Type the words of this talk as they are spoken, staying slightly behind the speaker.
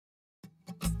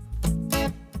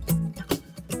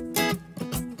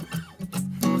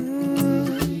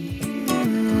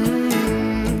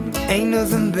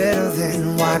nothing better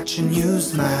than watching you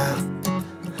smile.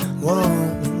 Whoa,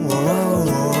 whoa, whoa,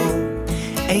 whoa.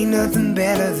 Ain't nothing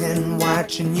better than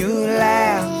watching you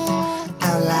laugh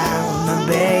out loud, my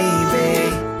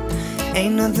baby.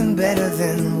 Ain't nothing better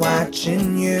than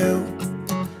watching you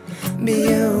be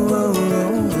you.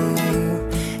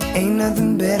 Ain't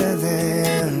nothing better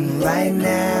than right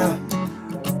now.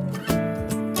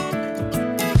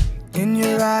 In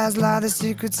your eyes lie the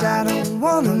secrets I don't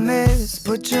wanna miss.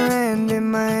 Put your hand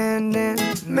in my hand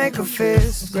and make a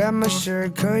fist. Grab my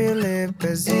shirt, curl your lip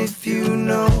as if you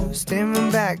know.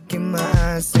 Staring back in my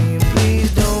eyes saying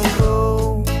please don't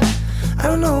go. I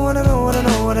don't know what I know, what I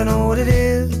know, what I know what it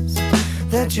is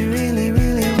that you really,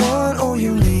 really want or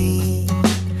you need.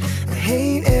 I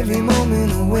hate every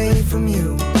moment away from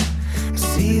you. I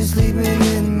see you sleeping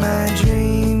in my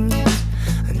dreams.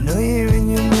 I know you're in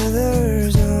your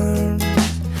mother's arms.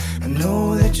 I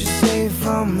know that you're safe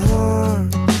from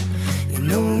harm. You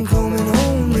know I'm coming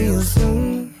home real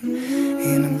soon,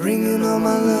 and I'm bringing all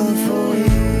my love for you.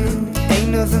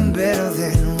 Ain't nothing better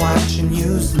than watching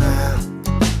you smile.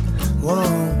 Whoa,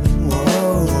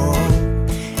 whoa, whoa.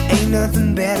 Ain't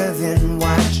nothing better than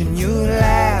watching you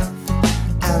laugh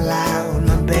out loud,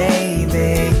 my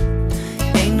baby.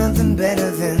 Ain't nothing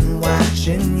better than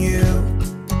watching you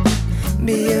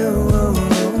be you.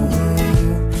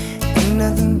 Ain't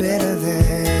nothing better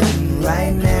than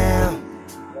right now.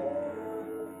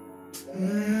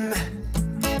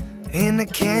 And I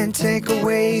can't take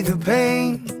away the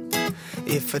pain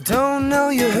if I don't know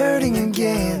you're hurting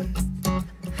again.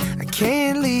 I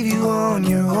can't leave you on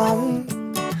your own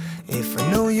if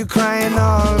I know you're crying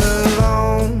all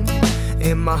alone.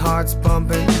 And my heart's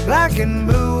pumping black and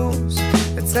blues.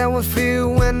 That's how I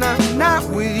feel when I'm not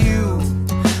with you.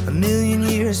 A million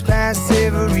years pass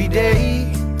every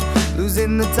day,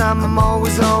 losing the time, I'm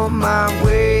always on my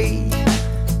way.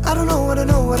 I don't know what I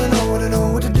know, what I know, what I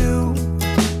know what to do.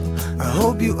 I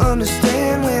hope you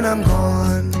understand when I'm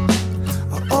gone.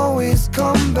 I'll always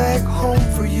come back home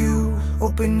for you.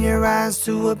 Open your eyes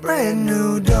to a brand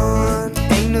new dawn.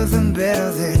 Ain't nothing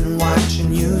better than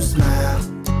watching you smile.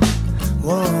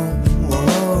 Whoa,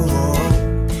 whoa, whoa.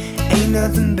 Ain't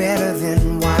nothing better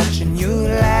than watching you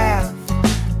laugh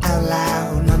out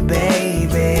loud, my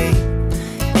baby.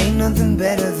 Ain't nothing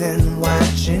better than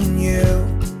watching you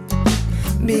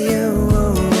be you.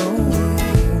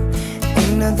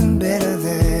 Ain't nothing better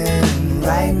than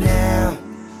right now.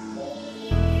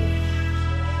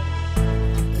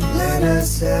 Let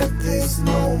us have this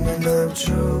moment of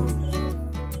truth.